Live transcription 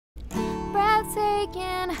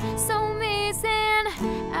taken, so amazing,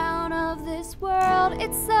 out of this world.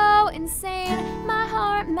 It's so insane, my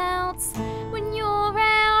heart melts when you're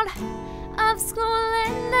around. Of school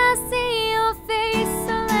and I see your face,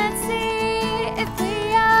 so let's see if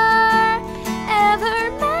we are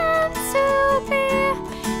ever meant to be.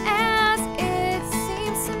 As it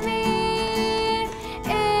seems to me,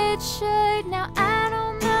 it should. Now I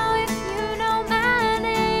don't know if you know my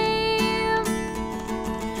name,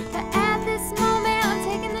 but at this moment I'm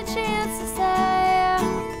taking the chance to say,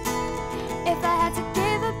 if I had to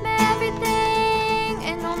give up everything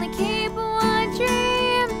and only keep one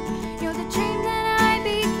dream, you're the dream that I'd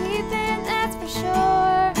be keeping, that's for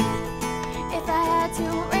sure. If I had to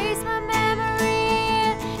erase my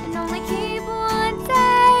memory and only keep one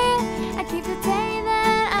day, I'd keep the day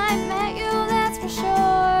that I met you, that's for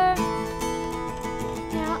sure.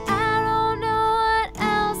 Now I don't know what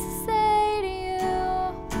else to say to you,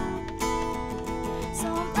 so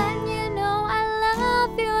I'm letting you know I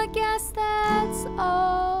love you, I guess that's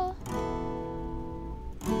all.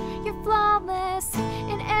 You're flawless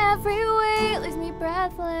in every way, it leaves me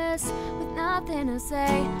breathless with nothing to say.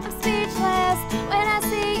 I'm speechless when I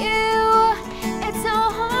see you. It's so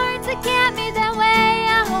hard to get me that way.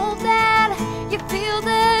 I hope that you feel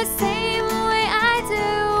the same way I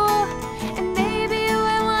do. And maybe you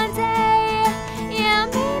will one day. Yeah,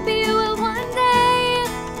 maybe you will one day.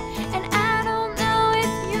 And I don't know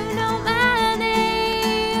if you know my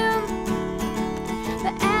name,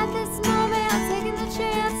 but at this moment I'm taking the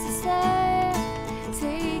chance to say,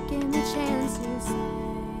 taking the chance to say,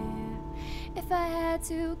 if I had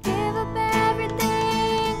to give up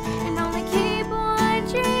everything and only keep one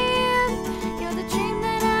dream, you're the dream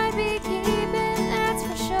that I'd be keeping, that's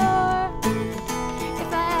for sure.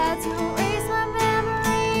 If I had to erase my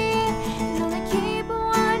memory and only keep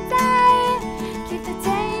one day, keep the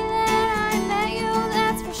day that I met you,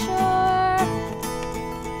 that's for sure.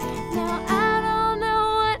 Now I don't know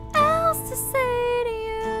what else to say to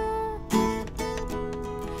you,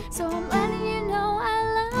 so I'm letting you know I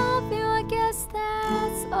love you, I guess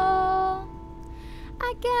that's all.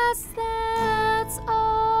 I guess that's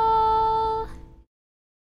all.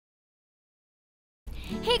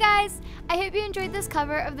 Hey guys, I hope you enjoyed this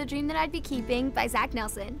cover of The Dream That I'd Be Keeping by Zach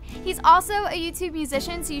Nelson. He's also a YouTube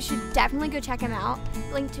musician, so you should definitely go check him out.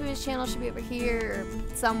 Link to his channel should be over here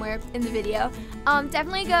or somewhere in the video.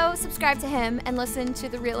 Definitely go subscribe to him and listen to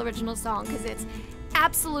the real original song because it's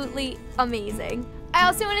absolutely amazing. I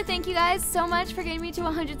also want to thank you guys so much for getting me to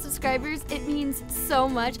 100 subscribers. It means so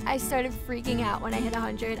much. I started freaking out when I hit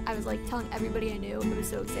 100. I was like telling everybody I knew. It was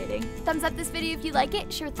so exciting. Thumbs up this video if you like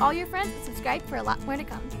it, share with all your friends, and subscribe for a lot more to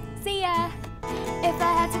come. See ya! If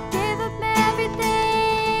I had to give up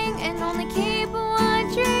everything and only keep one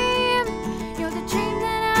dream,